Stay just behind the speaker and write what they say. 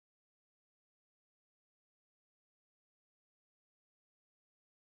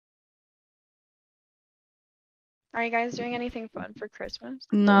Are you guys doing anything fun for Christmas?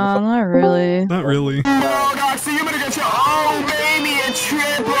 No, not really. Not really. Oh, God, so you're gonna get your own baby a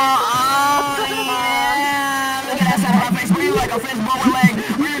triple. Oh, yeah. Look at that side of my face. What are you like, a fish bowling leg?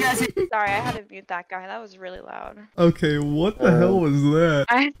 What are you guys? Sorry, I had to mute that guy. That was really loud. Okay, what the hell was that?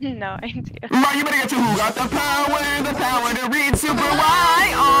 I had no idea. Right, you better get your who got the power to read super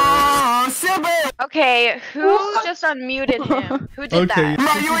wide. Oh, super. Okay, who just unmuted him? Who did that?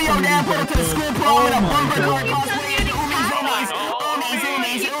 Right, you and your dad put him to the school prom in a bumper car.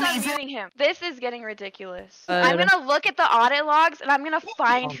 Him. This is getting ridiculous. I'm gonna look at the audit logs and I'm gonna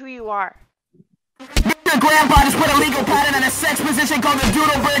find who you are. Your grandpa just put a legal patent in a sex position called the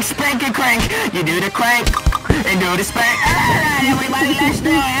Doodleberg Spank and Crank. You do the crank and do the spank. Everybody, let's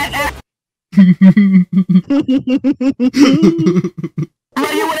do it.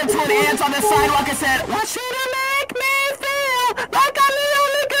 Well, you would have told ants on the sidewalk and said, "What should make me feel like I'm the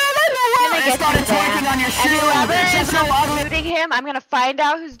only girl in the world?" And started twerking on your shoe. And so ugly. Him, I'm gonna find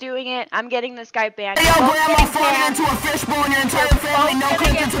out who's doing it. I'm getting this guy banned. Hey, yo, grandma falling into a fishbowl and your entire family no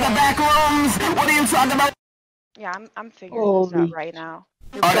clip into the back rooms. What are you talking about? Yeah, I'm figuring this out right now.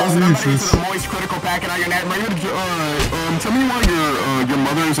 That's the moist critical packet on your net. Tell me why your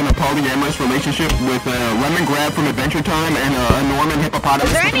mother is in a polyamorous relationship with Lemon Grab from Adventure Time and Norman Hippopotamus.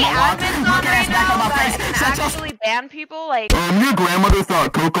 Is there any admins on right now that can actually ban people? Like, your grandmother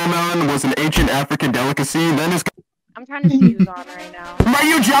thought cocoa melon was an ancient African delicacy. Then it's. I'm trying to see who's on right now. But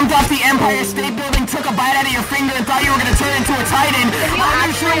you jumped off the Empire State Building, took a bite out of your finger, and thought you were gonna turn into a Titan. Can you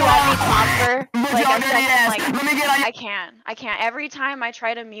actually let me talk? I can't. Every time I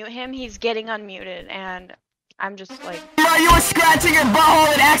try to mute him, he's getting unmuted, and I'm just like. Bro, you were scratching your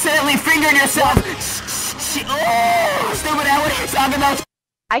butthole and accidentally fingered yourself. Oh, stupid! What are you talking about?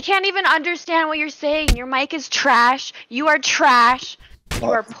 I can't even understand what you're saying. Your mic is trash. You are trash. You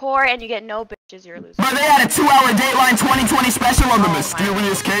are poor and you get no bitches, you're a loser. But they had a 2-hour Dateline 2020 special on the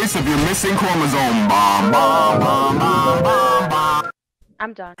mysterious case of your missing chromosome.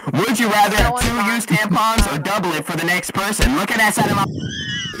 I'm done. Would you rather have 2 used tampons or double it for the next person? Look at that side of my...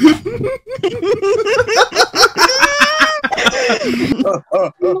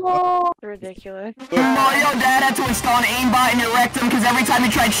 Ridiculous. Oh, your dad had to install an aimbot in your rectum because every time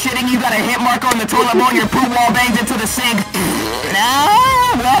you tried shitting, you got a hit mark on the toilet bowl and your poop wall banged into the sink. Boy,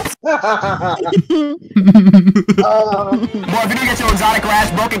 if you do get your exotic rash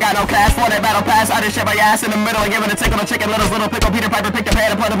broken, got no cash for that battle pass, I just shit my ass in the middle and give it a tickle, a chicken, little pickle, Peter Piper picked a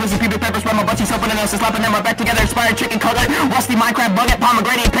pan, a pot of pussy, pubic pepper, spread my butt cheeks open and else, slapping them right back together, expired chicken cutlet, rusty Minecraft bucket,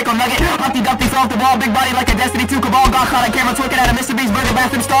 pomegranate, pickle nugget, Humpty Dumpty fell off the wall, big body like a Destiny 2 cabal, got caught on camera twerking at a Mr. Beast burger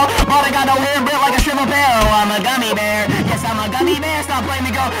bathroom stall, ball got no hair, built like a shriveled pear, oh, I'm a gummy bear, yes, I'm a gummy bear, stop playing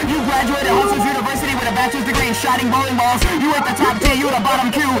me, go, you graduated Hustlers University with a bachelor's degree in shotting bowling balls, you at the top 10, you at the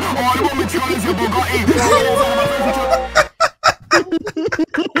bottom Q, or the woman chose your Bugatti.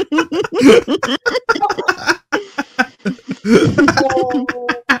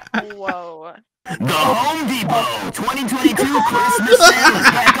 Whoa. The Home Depot 2022 Christmas sale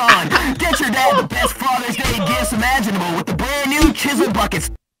is back on. Get your dad the best Father's Day gifts imaginable with the brand new Chisel buckets.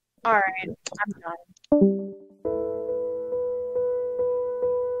 Alright, I'm done.